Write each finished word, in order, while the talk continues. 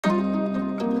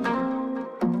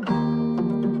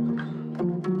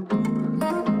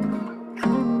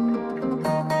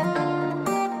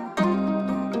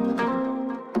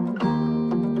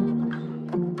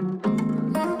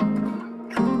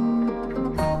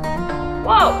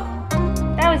Whoa,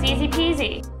 that was easy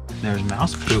peasy. There's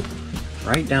mouse poop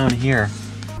right down here.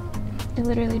 I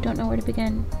literally don't know where to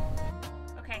begin.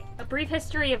 Okay, a brief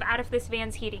history of out of this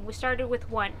van's heating. We started with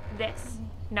this,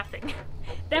 nothing.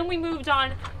 Then we moved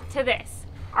on to this,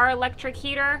 our electric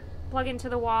heater, plug into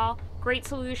the wall. Great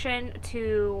solution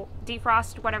to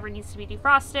defrost whatever needs to be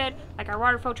defrosted, like our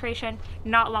water filtration,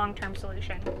 not long-term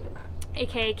solution.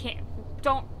 AKA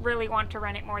don't really want to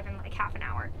run it more than like half an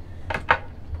hour.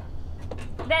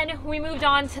 Then we moved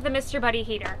on to the Mr. Buddy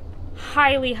heater.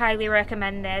 Highly, highly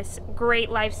recommend this. Great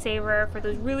lifesaver for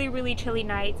those really, really chilly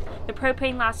nights. The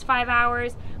propane lasts 5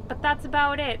 hours, but that's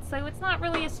about it. So it's not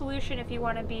really a solution if you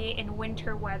want to be in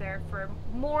winter weather for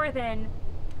more than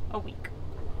a week.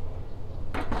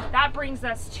 That brings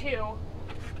us to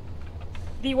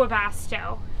the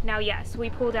Webasto. Now, yes, we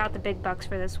pulled out the big bucks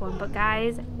for this one, but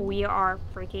guys, we are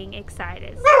freaking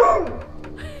excited.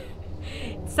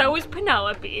 So is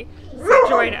Penelope. So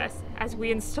join us as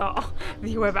we install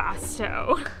the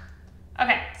Webasto.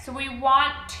 Okay, so we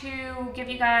want to give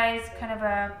you guys kind of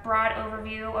a broad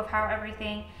overview of how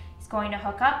everything is going to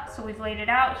hook up. So we've laid it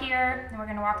out here, and we're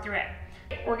going to walk through it.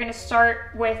 We're going to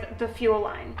start with the fuel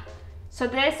line. So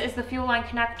this is the fuel line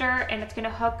connector, and it's going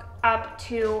to hook up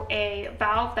to a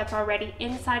valve that's already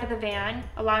inside of the van,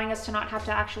 allowing us to not have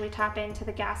to actually tap into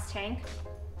the gas tank.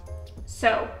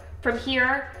 So from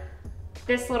here,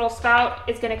 this little spout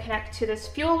is going to connect to this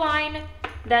fuel line,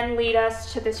 then lead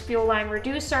us to this fuel line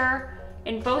reducer.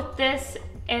 In both this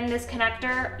and this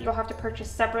connector, you'll have to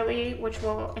purchase separately, which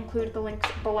will include the links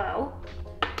below.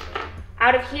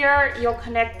 Out of here, you'll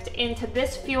connect into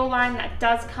this fuel line that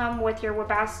does come with your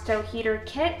Webasto heater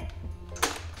kit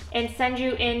and send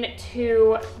you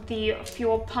into the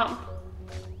fuel pump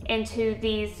into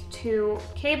these two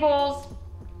cables,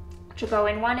 which will go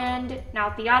in one end, and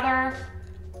out the other.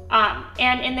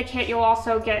 And in the kit, you'll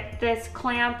also get this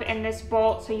clamp and this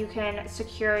bolt so you can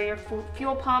secure your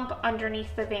fuel pump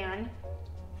underneath the van.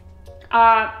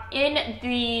 On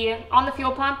the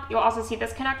fuel pump, you'll also see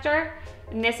this connector,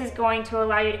 and this is going to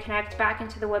allow you to connect back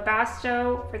into the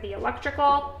Webasto for the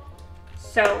electrical.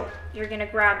 So you're gonna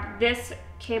grab this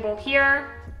cable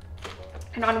here,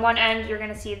 and on one end, you're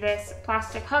gonna see this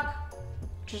plastic hook,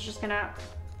 which is just gonna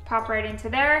pop right into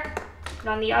there. And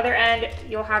on the other end,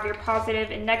 you'll have your positive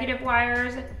and negative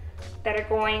wires that are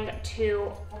going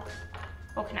to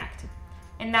connect.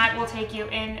 And that will take you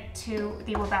into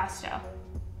the Webasto,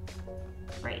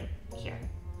 right here.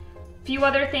 A few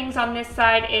other things on this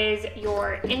side is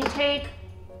your intake.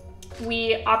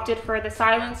 We opted for the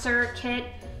silencer kit,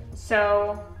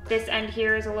 so this end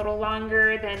here is a little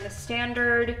longer than the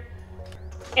standard.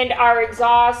 And our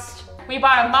exhaust, we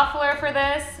bought a muffler for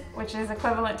this, which is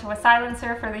equivalent to a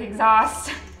silencer for the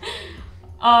exhaust.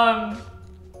 And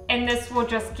this will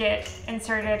just get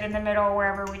inserted in the middle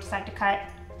wherever we decide to cut.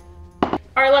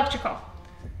 Our electrical.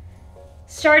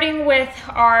 Starting with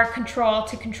our control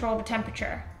to control the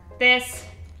temperature. This,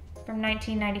 from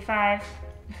 1995,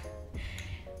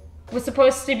 was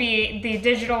supposed to be the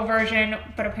digital version,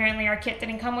 but apparently our kit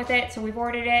didn't come with it, so we've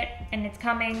ordered it, and it's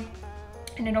coming.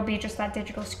 And it'll be just that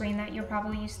digital screen that you're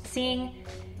probably used to seeing.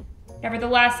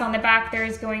 Nevertheless, on the back there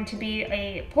is going to be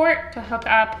a port to hook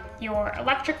up your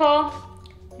electrical.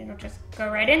 It'll just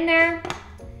go right in there.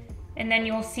 And then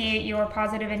you'll see your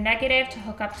positive and negative to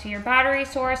hook up to your battery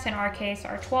source. In our case,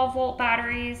 our 12-volt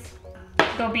batteries.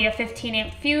 There'll be a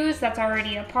 15-amp fuse that's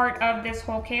already a part of this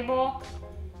whole cable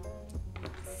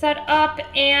set up.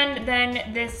 And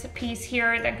then this piece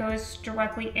here that goes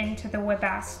directly into the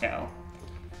Webasto.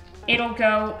 It'll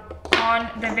go on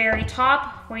the very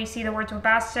top where you see the words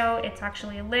Webasto. It's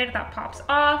actually a lid that pops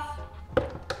off.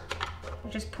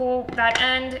 You just pull that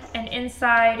end, and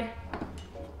inside,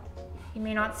 you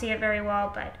may not see it very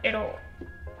well, but it'll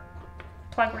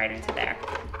plug right into there.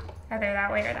 Either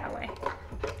that way or that way.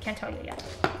 Can't tell you yet.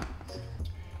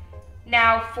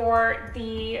 Now for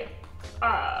the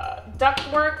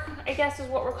ductwork, I guess is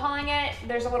what we're calling it.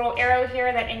 There's a little arrow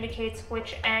here that indicates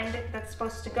which end that's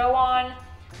supposed to go on.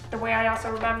 The way I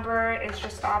also remember is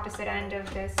just the opposite end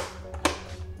of this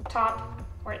top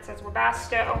where it says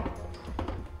Webasto.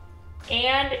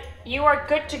 And you are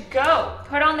good to go.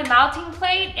 Put on the mounting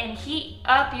plate and heat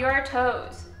up your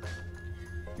toes.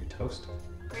 Your toast.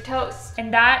 Your toast.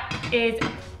 And that is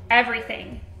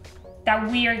everything that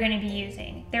we are going to be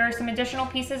using. There are some additional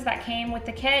pieces that came with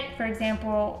the kit. For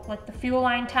example, like the fuel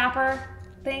line tapper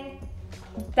thing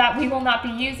that we will not be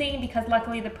using because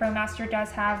luckily the Promaster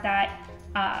does have that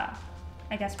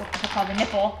I guess what people call the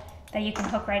nipple that you can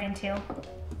hook right into.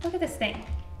 Look at this thing.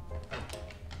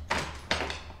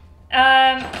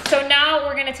 So now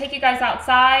we're gonna take you guys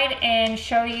outside and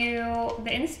show you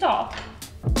the install.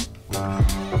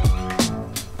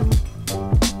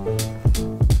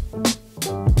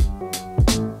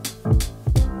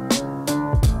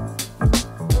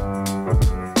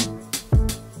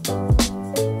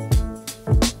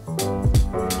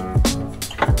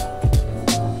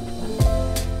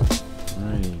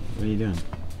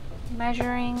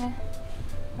 Measuring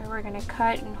where we're gonna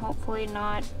cut and hopefully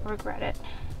not regret it.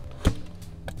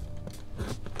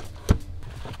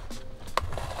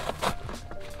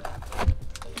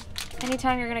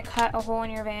 Anytime you're gonna cut a hole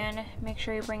in your van, make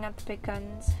sure you bring out the big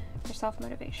guns for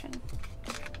self-motivation.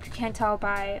 If you can't tell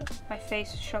by my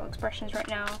facial expressions right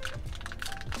now,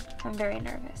 I'm very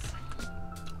nervous.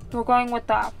 We're going with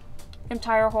the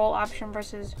entire hole option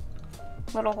versus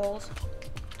little holes.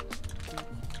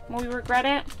 Will we regret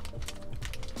it?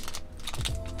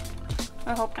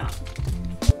 I hope not.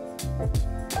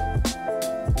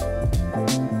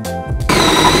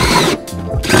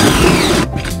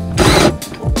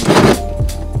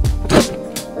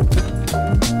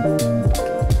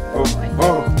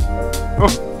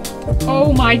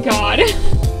 Oh my god.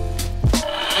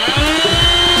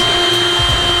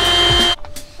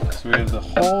 So we have the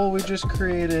hole we just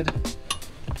created,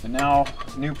 and now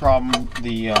new problem,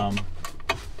 the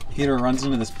heater runs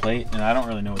into this plate, and I don't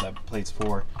really know what that plate's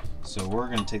for. So we're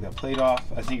gonna take that plate off.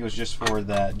 I think it was just for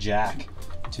that jack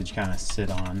to kind of sit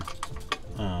on.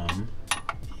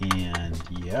 And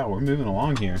yeah, we're moving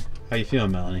along here. How you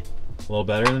feeling, Melanie? A little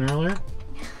better than earlier?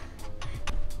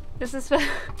 This is,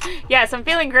 yes, I'm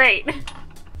feeling great.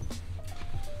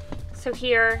 So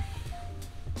here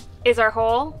is our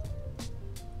hole,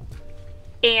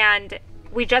 and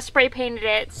we just spray painted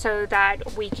it so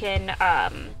that we can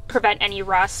prevent any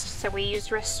rust. So we used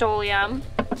Rust-Oleum.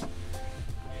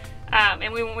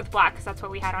 And we went with black because that's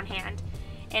what we had on hand.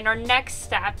 And our next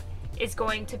step is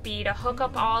going to be to hook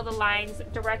up all the lines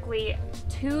directly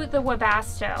to the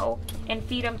Webasto and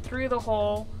feed them through the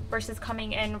hole versus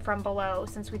coming in from below,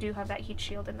 since we do have that heat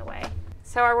shield in the way.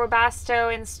 So our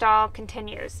Webasto install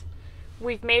continues.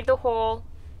 We've made the hole.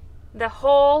 The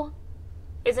hole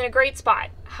is in a great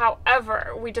spot.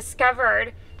 However, we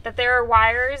discovered that there are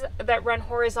wires that run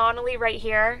horizontally right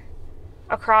here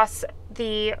across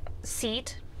the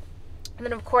seat. And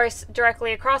then of course,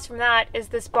 directly across from that is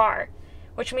this bar,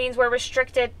 which means we're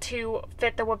restricted to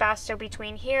fit the Webasto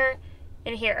between here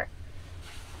and here.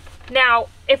 Now,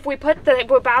 if we put the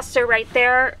Webasto right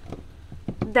there,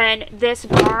 then this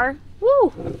bar,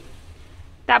 woo,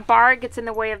 that bar gets in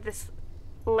the way of this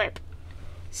lip.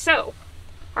 So,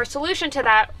 our solution to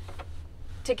that,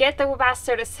 to get the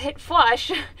Webasto to sit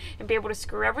flush and be able to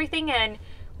screw everything in,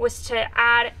 was to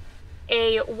add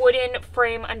a wooden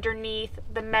frame underneath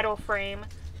the metal frame.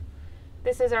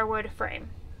 This is our wood frame.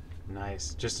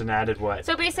 Nice. Just an added what?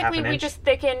 So basically we just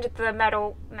thickened the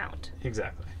metal mount.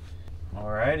 Exactly.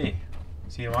 Alrighty.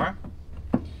 See you tomorrow?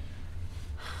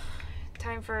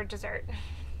 Time for dessert.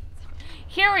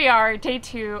 Here we are, day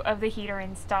 2 of the heater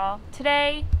install.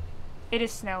 Today, it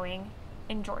is snowing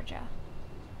in Georgia.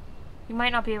 You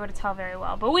might not be able to tell very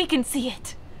well, but we can see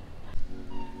it.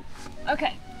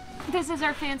 Okay. This is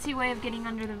our fancy way of getting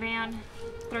under the van.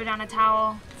 Throw down a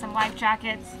towel, some life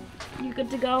jackets. You're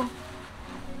good to go.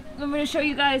 I'm gonna show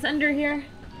you guys under here.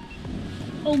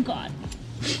 Oh God.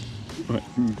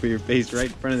 Put your face right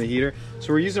in front of the heater.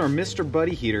 So we're using our Mr.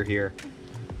 Buddy heater here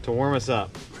to warm us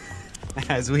up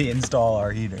as we install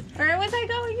our heater. Where was I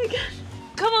going again?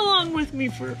 Come along with me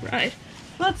for a ride.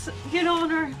 Let's get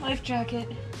on our life jacket.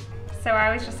 So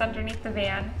I was just underneath the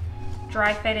van,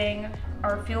 dry fitting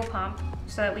our fuel pump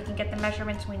so that we can get the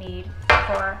measurements we need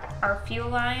for our fuel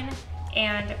line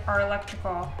and our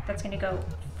electrical that's going to go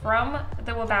from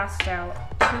the Webasto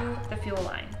to the fuel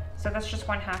line. So that's just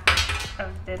 1/2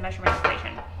 of the measurement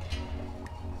equation.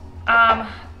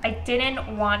 I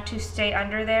didn't want to stay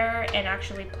under there and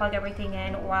actually plug everything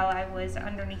in while I was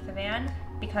underneath the van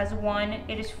because 1,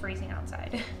 it is freezing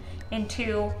outside, and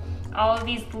 2, all of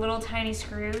these little tiny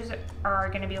screws are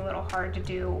going to be a little hard to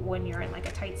do when you're in like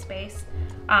a tight space.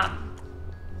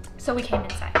 So we came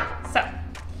inside. So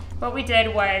what we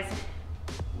did was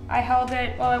I held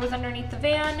it while I was underneath the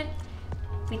van.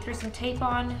 We threw some tape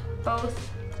on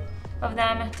both of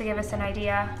them to give us an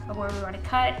idea of where we want to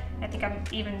cut. I think I'm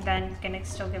even then gonna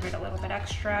still give it a little bit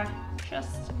extra,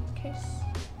 just in case,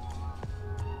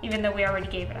 even though we already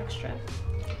gave it extra.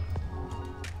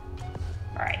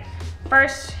 All right,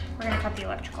 first we're gonna cut the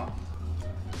electrical.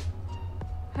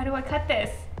 How do I cut this?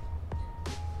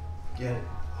 Get it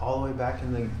all the way back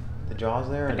in the jaws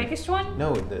there. The biggest one?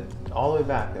 No, all the way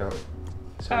back there.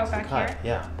 So oh, it's back the cut. here?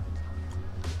 Yeah.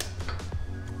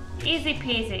 Easy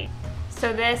peasy.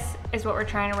 So this is what we're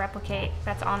trying to replicate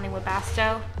that's on the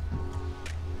Webasto.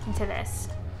 into this.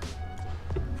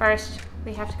 First,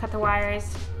 we have to cut the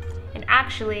wires, and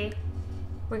actually,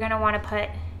 we're gonna wanna put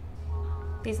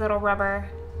these little rubber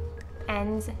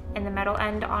ends and the metal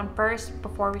end on first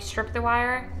before we strip the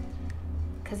wire,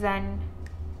 because then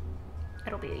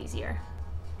it'll be easier.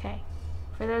 Okay,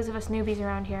 for those of us newbies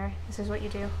around here, this is what you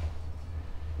do.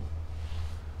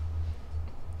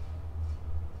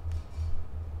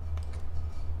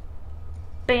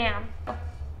 Bam.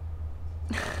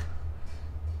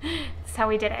 That's how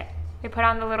we did it. We put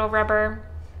on the little rubber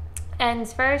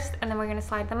ends first, and then we're gonna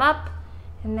slide them up,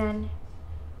 and then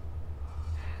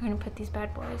we're gonna put these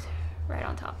bad boys right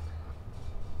on top.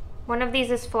 One of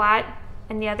these is flat,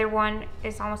 and the other one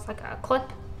is almost like a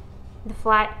clip. The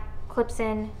flat clips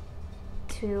in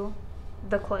to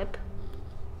the clip,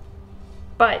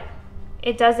 but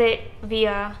it does it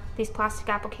via these plastic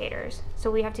applicators. So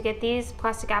we have to get these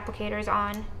plastic applicators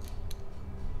on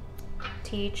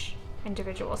to each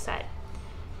individual set.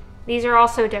 These are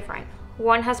also different.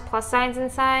 One has plus signs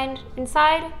inside,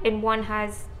 and one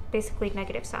has basically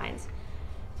negative signs.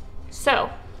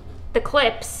 So the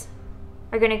clips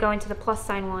are going to go into the plus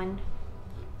sign one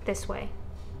this way.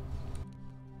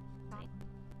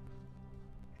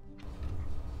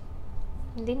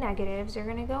 The negatives are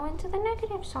going to go into the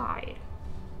negative side.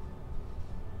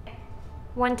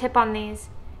 One tip on these: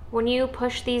 when you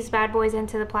push these bad boys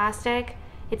into the plastic,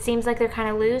 it seems like they're kind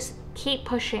of loose. Keep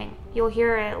pushing. You'll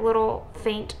hear a little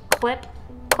faint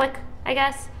click, I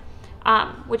guess,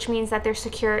 which means that they're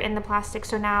secure in the plastic,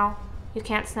 so now you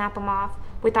can't snap them off.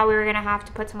 We thought we were going to have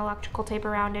to put some electrical tape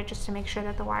around it just to make sure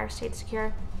that the wire stayed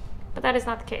secure, but that is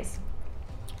not the case.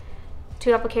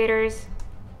 2 applicators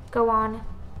go on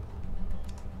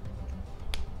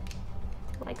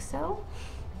like so.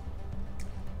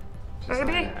 Just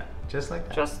like that. Just like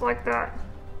that. Just like that.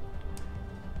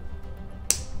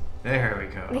 There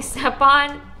we go. They snap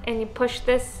on, and you push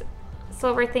this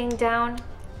silver thing down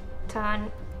to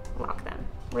unlock them,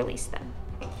 release them.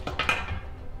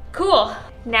 Cool.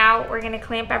 Now we're gonna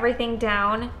clamp everything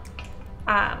down.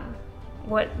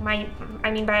 What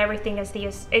I mean by everything is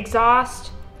the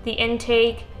exhaust, the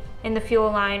intake, and the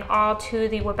fuel line, all to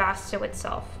the Webasto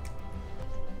itself.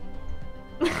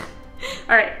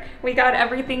 All right, we got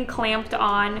everything clamped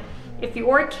on. If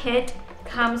your kit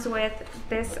comes with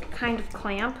this kind of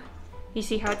clamp, you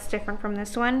see how it's different from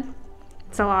this one?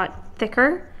 It's a lot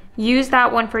thicker. Use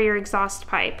that one for your exhaust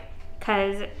pipe,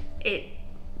 because it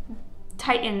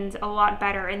tightens a lot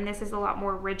better, and this is a lot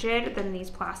more rigid than these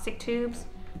plastic tubes,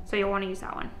 so you'll want to use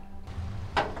that one.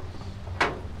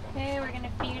 Okay, we're gonna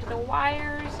feed the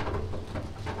wires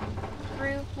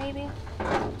through, maybe.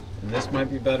 And this might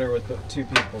be better with 2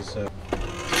 people, so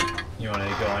you want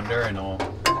to go under and I'll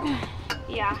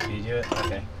feed you it?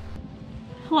 Okay.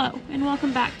 Hello, and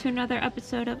welcome back to another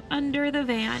episode of Under the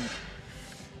Van.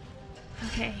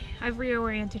 Okay, I've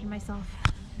reoriented myself.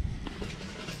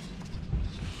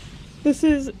 This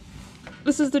is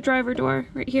the driver door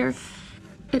right here.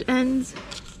 It ends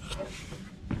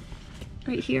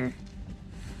right here.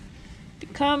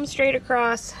 It comes straight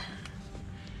across.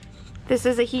 This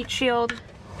is a heat shield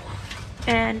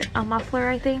and a muffler,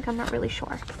 I think. I'm not really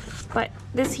sure. But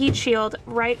this heat shield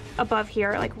right above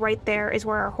here, like right there, is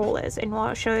where our hole is. And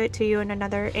I'll show it to you in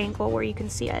another angle where you can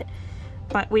see it.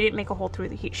 But we didn't make a hole through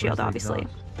the heat shield, obviously.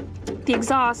 The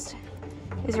exhaust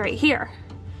is right here.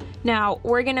 Now,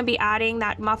 we're gonna be adding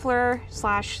that muffler /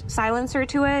 silencer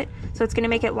to it, so it's gonna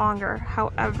make it longer.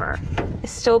 However, I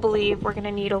still believe we're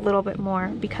gonna need a little bit more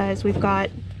because we've got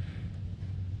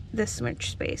this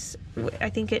much space. I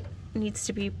think it needs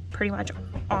to be pretty much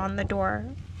on the door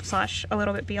 / a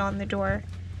little bit beyond the door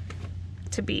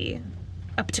to be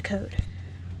up to code.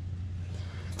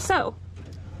 So,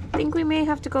 I think we may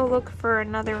have to go look for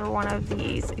another one of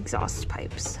these exhaust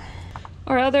pipes.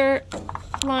 Our other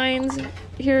lines,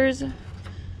 here's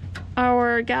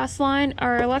our gas line,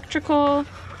 our electrical,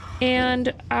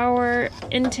 and our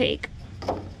intake,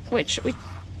 which we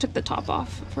took the top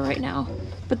off for right now.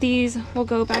 But these will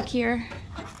go back here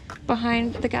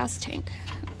behind the gas tank,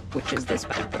 which is this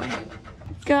bad boy.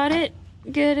 Got it,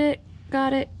 get it,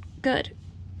 got it, good.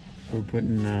 We're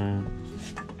putting,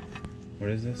 what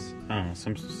is this? I don't know,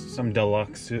 some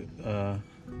deluxe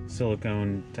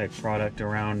silicone type product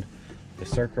around the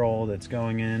circle that's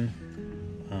going in,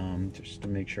 just to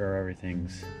make sure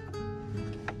everything's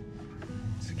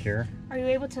secure. Are you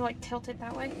able to like tilt it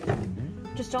that way?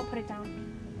 Mm-hmm. Just don't put it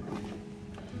down.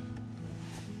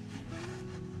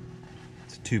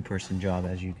 It's a 2-person job,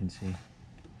 as you can see.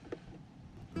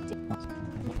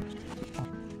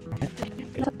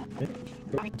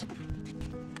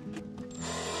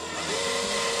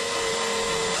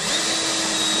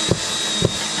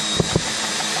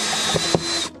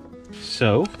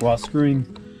 So while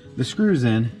screwing the screws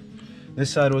in,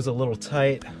 this side was a little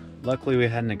tight. Luckily we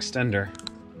had an extender.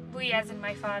 We as in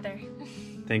my father.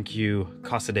 Thank you,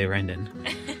 Casa de Rendon.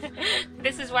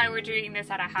 This is why we're doing this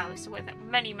at a house with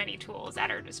many, many tools at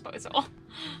our disposal.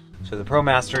 So the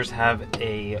Promasters have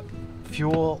a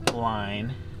fuel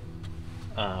line,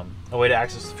 a way to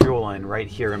access the fuel line right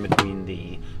here in between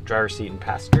the driver's seat and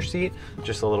passenger seat.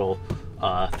 Just a little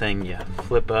thing you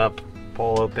flip up,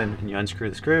 pull open, and you unscrew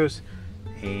the screws,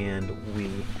 and we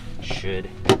should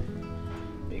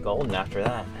be golden after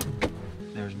that.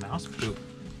 There's mouse poop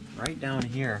right down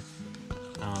here.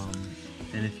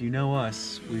 And if you know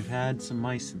us, we've had some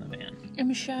mice in the van.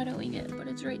 I'm shadowing it, but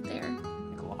it's right there.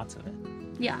 Like lots of it.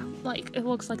 Yeah, like it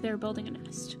looks like they're building a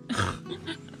nest.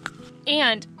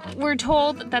 And we're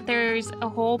told that there's a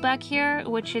hole back here,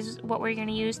 which is what we're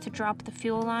gonna use to drop the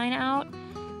fuel line out.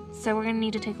 So we're gonna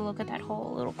need to take a look at that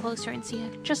hole a little closer and see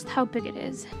just how big it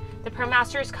is. The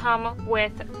Promasters come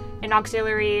with an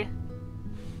auxiliary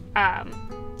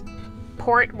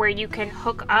port where you can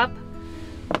hook up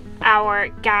our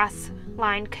gas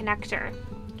line connector.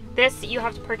 This you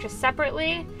have to purchase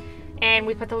separately, and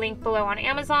we put the link below on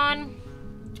Amazon.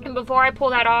 And before I pull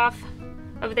that off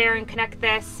of there and connect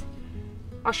this,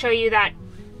 I'll show you that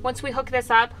once we hook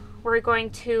this up, we're going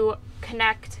to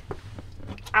connect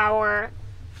our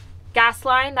gas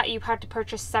line that you have to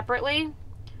purchase separately.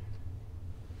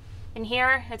 In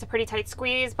here, it's a pretty tight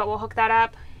squeeze, but we'll hook that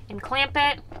up and clamp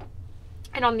it.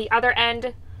 And on the other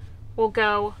end, we'll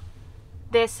go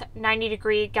this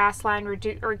 90-degree gas line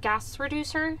gas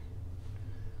reducer.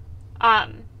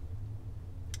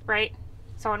 Right?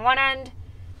 So on one end,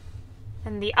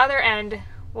 and the other end,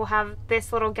 we'll have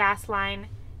this little gas line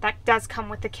that does come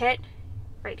with the kit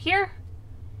right here.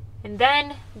 And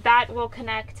then that will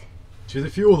connect to the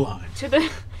fuel line. To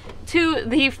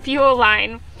the fuel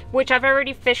line, which I've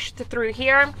already fished through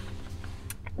here.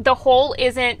 The hole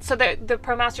isn't, so the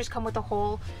Promasters come with a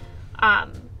hole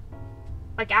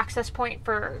like access point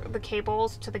for the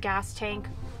cables to the gas tank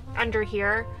under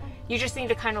here. You just need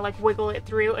to kind of like wiggle it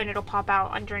through and it'll pop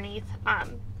out underneath.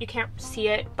 You can't see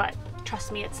it, but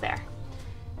trust me, it's there.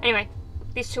 Anyway,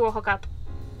 these two will hook up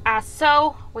as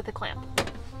so with a clamp.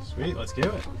 Sweet, let's do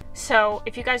it. So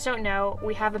if you guys don't know,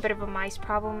 we have a bit of a mice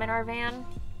problem in our van,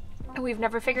 and we've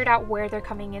never figured out where they're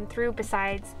coming in through.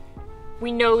 Besides,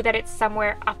 we know that it's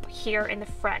somewhere up here in the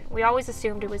front. We always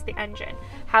assumed it was the engine.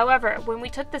 However, when we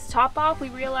took this top off, we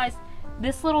realized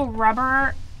this little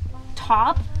rubber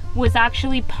top was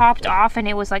actually popped off and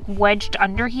it was like wedged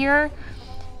under here.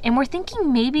 And we're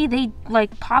thinking maybe they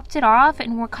like popped it off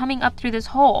and were coming up through this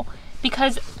hole,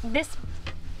 because this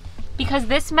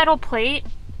metal plate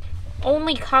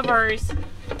only covers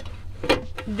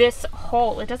this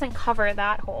hole. It doesn't cover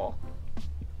that hole.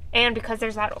 And because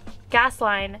there's that gas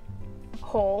line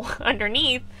hole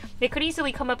underneath, they could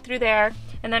easily come up through there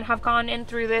and then have gone in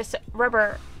through this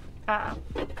rubber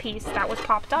piece that was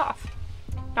popped off.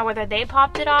 Now whether they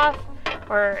popped it off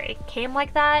or it came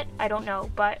like that, I don't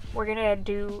know, but we're gonna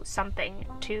do something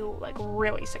to like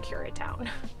really secure it down.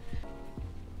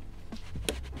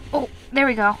 Oh, there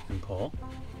we go. And pull.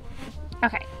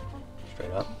 Okay.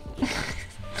 Straight up.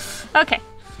 Okay.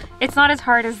 It's not as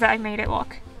hard as I made it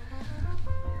look.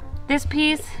 This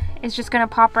piece is just gonna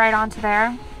pop right onto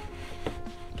there.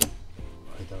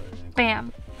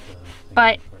 Bam.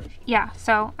 But yeah,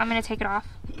 so I'm gonna take it off.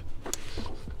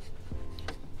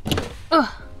 Ugh.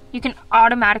 You can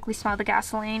automatically smell the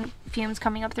gasoline fumes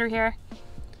coming up through here.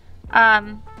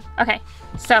 Okay,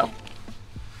 so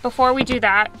before we do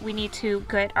that, we need to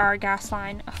get our gas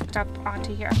line hooked up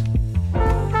onto here.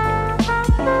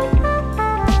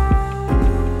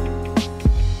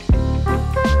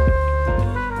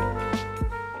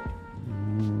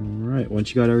 Alright, once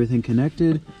you got everything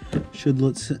connected, should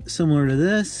look similar to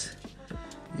this.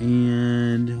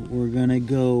 And we're gonna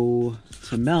go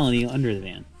to Melanie under the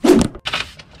van.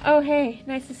 Oh hey,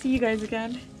 nice to see you guys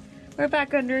again. We're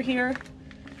back under here,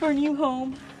 our new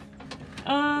home.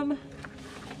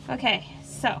 Okay,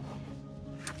 so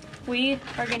we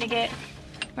are gonna get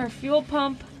our fuel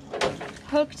pump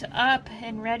hooked up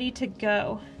and ready to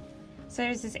go. So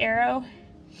there's this arrow.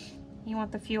 You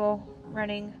want the fuel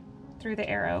running through the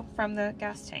arrow from the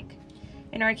gas tank.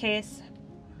 In our case,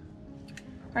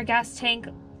 our gas tank,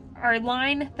 our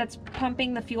line that's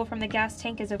pumping the fuel from the gas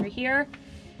tank is over here,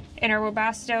 and our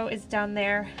Webasto is down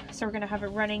there, so we're gonna have it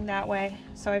running that way.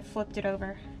 So I flipped it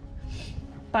over.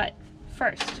 But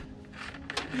first,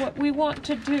 what we want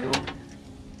to do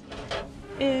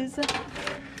is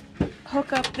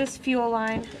hook up this fuel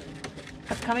line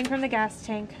that's coming from the gas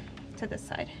tank to this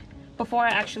side before I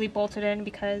actually bolt it in,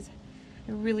 because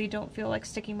I really don't feel like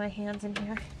sticking my hands in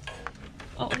here.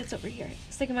 Oh, and it's over here.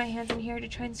 Sticking my hands in here to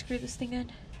try and screw this thing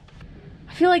in.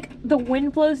 I feel like the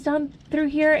wind blows down through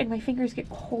here and my fingers get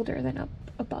colder than up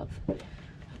above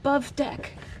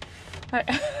deck. All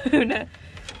right,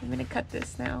 I'm gonna cut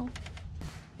this now.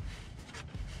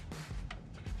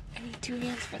 I need 2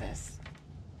 hands for this.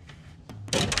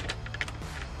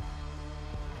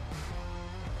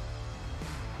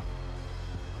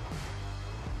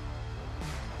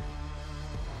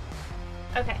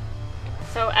 Okay,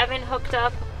 so Evan hooked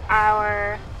up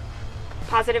our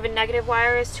positive and negative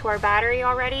wires to our battery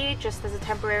already, just as a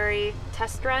temporary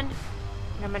test run.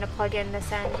 And I'm gonna plug in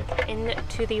this end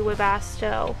into the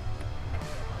Webasto.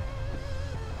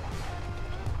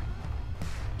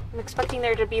 I'm expecting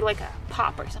there to be like a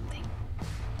pop or something.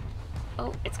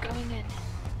 Oh, it's going in.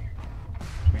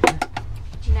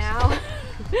 Now,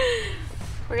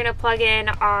 we're gonna plug in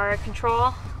our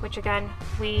control, which again,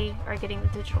 we are getting the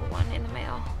digital one in the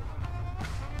mail.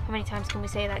 How many times can we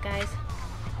say that, guys?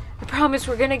 I promise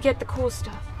we're gonna get the cool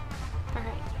stuff. All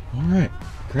right. All right,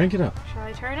 crank it up. Shall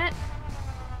I turn it?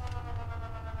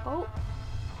 Oh.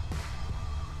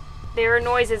 There are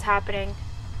noises happening.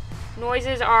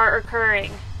 Noises are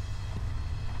occurring.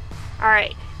 All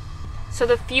right. So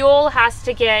the fuel has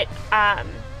to get,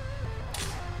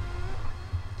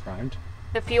 primed?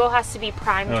 The fuel has to be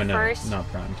primed first. Not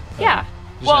primed. Yeah.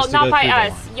 Well, not by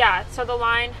us. Yeah. So the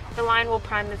line will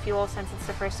prime the fuel since it's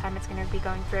the first time it's going to be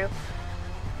going through.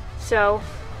 So.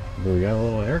 But we got a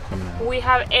little air coming out. We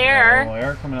have air. A little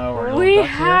air coming out. We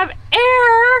have air.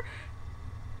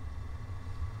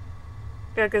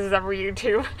 I feel like this is every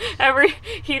YouTube, every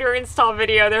heater install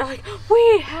video. They're like,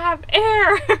 we have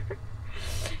air.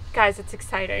 Guys, it's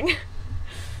exciting.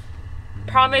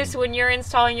 Promise when you're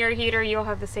installing your heater, you'll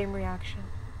have the same reaction.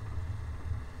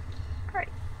 All right.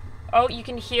 Oh, you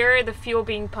can hear the fuel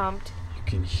being pumped. You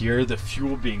can hear the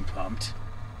fuel being pumped.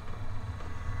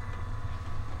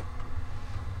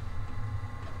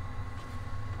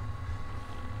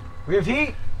 We have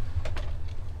heat.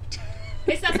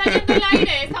 Está saliendo el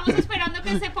aire. Estamos esperando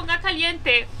que se ponga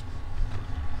caliente.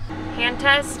 Hand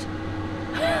test.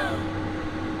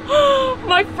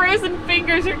 My frozen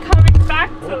fingers are coming back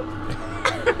to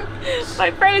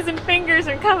my frozen fingers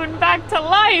are coming back to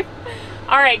life.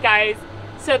 All right, guys.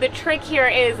 So the trick here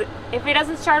is, if it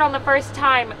doesn't start on the first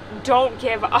time, don't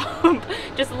give up.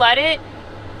 Just let it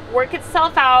work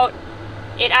itself out.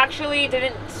 It actually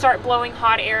didn't start blowing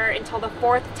hot air until the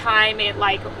 4th time it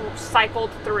like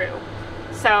cycled through.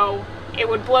 So it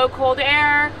would blow cold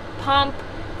air, pump,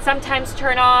 sometimes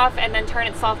turn off, and then turn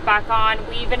itself back on.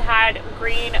 We even had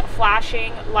green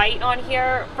flashing light on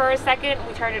here for a second.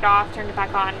 We turned it off, turned it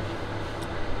back on.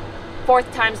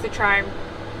 4th time's the charm.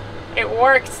 It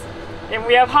works, and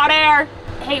we have hot air.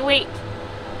 Hey, wait.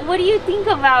 What do you think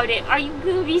about it? Are you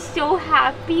gonna be so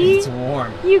happy? It's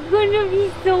warm. You're gonna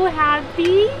be so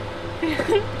happy?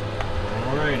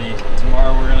 Alrighty,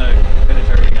 tomorrow we're gonna finish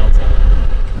everything else up.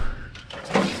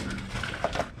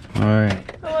 Alright.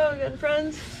 Hello again,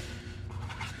 friends.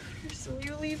 There's some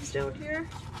new leaves down here.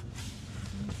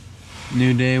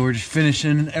 New day, we're just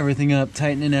finishing everything up,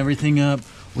 tightening everything up.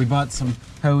 We bought some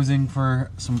hosing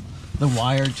for the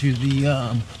wire to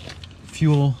the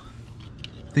fuel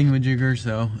thingamajigger,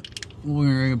 so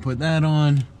we're gonna put that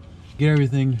on, get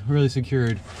everything really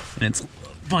secured in its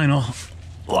final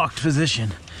locked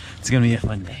position. It's gonna be a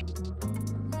fun day.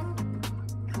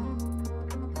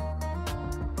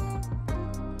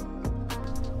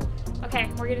 Okay,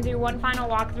 we're gonna do one final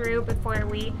walkthrough before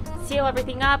we seal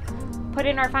everything up, put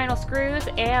in our final screws,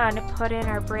 and put in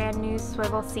our brand new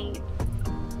swivel seat.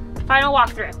 Final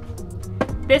walkthrough.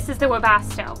 This is the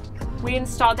Webasto. We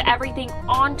installed everything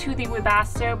onto the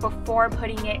Webasto before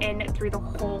putting it in through the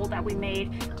hole that we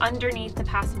made underneath the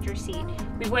passenger seat.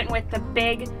 We went with the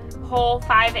big hole,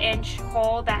 5-inch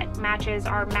hole that matches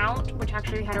our mount, which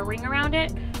actually had a ring around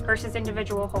it, versus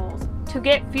individual holes. To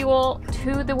get fuel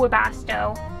to the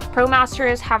Webasto,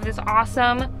 Promasters have this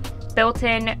awesome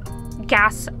built-in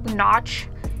gas notch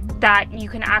that you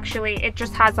can actually, it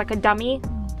just has like a dummy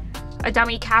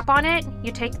cap on it.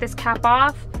 You take this cap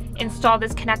off, install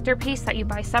this connector piece that you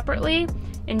buy separately,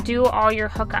 and do all your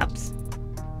hookups.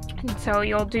 And so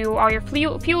you'll do all your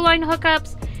fuel line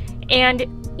hookups, and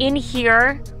in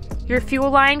here your fuel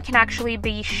line can actually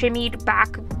be shimmied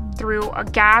back through a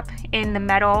gap in the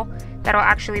metal that'll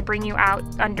actually bring you out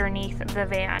underneath the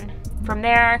van. From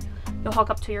there you'll hook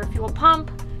up to your fuel pump,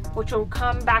 which will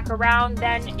come back around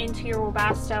then into your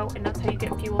Webasto, and that's how you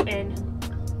get fuel in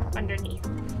underneath.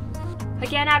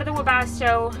 Again, out of the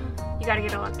Webasto, you gotta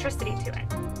get electricity to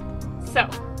it. So,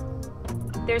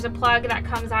 there's a plug that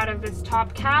comes out of this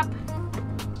top cap,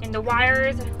 And the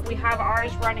wires, we have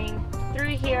ours running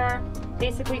through here,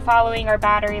 basically following our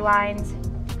battery lines,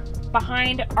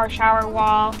 behind our shower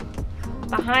wall,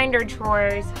 behind our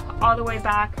drawers, all the way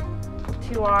back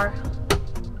to our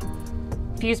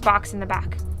fuse box in the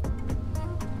back.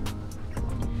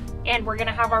 And we're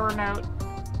gonna have our remote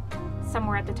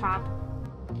somewhere at the top.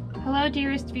 Hello,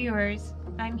 dearest viewers.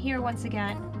 I'm here once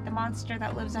again, the monster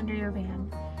that lives under your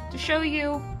van, to show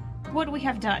you what we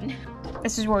have done.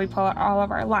 This is where we pull out all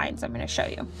of our lines. I'm gonna show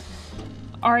you.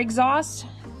 Our exhaust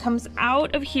comes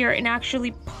out of here and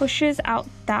actually pushes out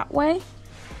that way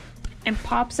and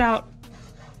pops out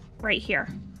right here.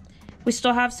 We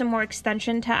still have some more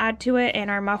extension to add to it in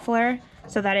our muffler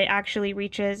so that it actually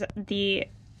reaches the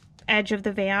edge of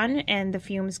the van and the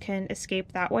fumes can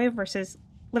escape that way versus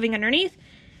living underneath.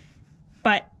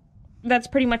 But that's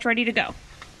pretty much ready to go.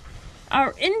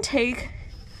 Our intake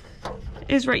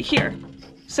is right here.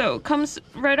 So it comes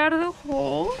right out of the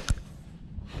hole.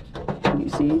 Can you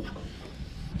see?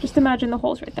 Just imagine the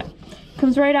hole's right there.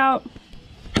 Comes right out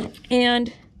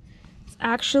and it's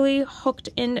actually hooked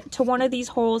into one of these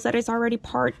holes that is already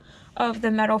part of the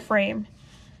metal frame.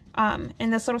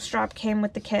 And this little strap came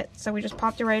with the kit. So we just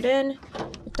popped it right in.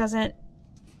 It doesn't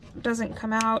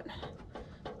come out.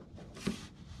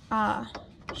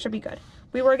 Should be good.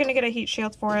 We were gonna get a heat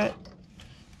shield for it.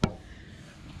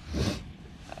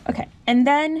 Okay, and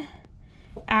then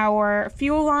our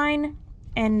fuel line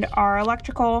and our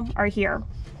electrical are here.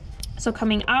 So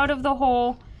coming out of the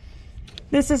hole,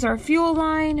 this is our fuel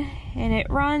line and it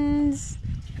runs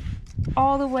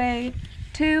all the way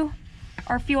to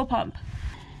our fuel pump.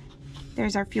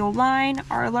 There's our fuel line,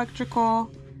 our electrical,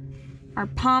 our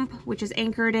pump, which is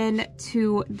anchored in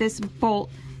to this bolt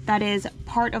that is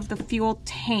part of the fuel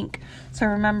tank. So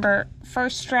remember,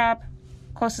 first strap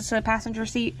closest to the passenger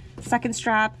seat, second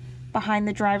strap behind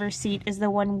the driver's seat is the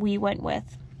one we went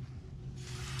with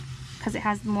because it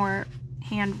has more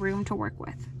hand room to work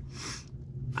with.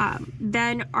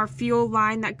 Then our fuel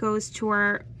line that goes to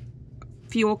our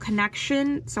fuel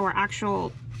connection, so our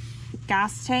actual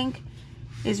gas tank,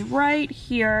 is right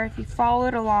here. If you follow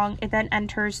it along, it then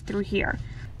enters through here.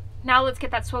 Now let's get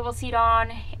that swivel seat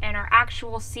on and our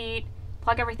actual seat,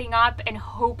 plug everything up, and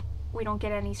hope we don't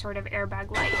get any sort of airbag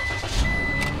light.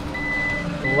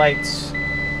 Lights,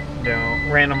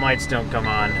 random lights don't come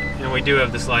on. And we do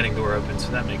have the sliding door open,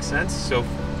 so that makes sense. So,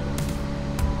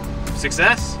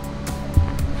 success!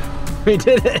 We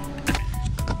did it!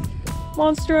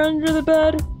 Monster under the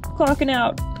bed, clocking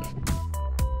out.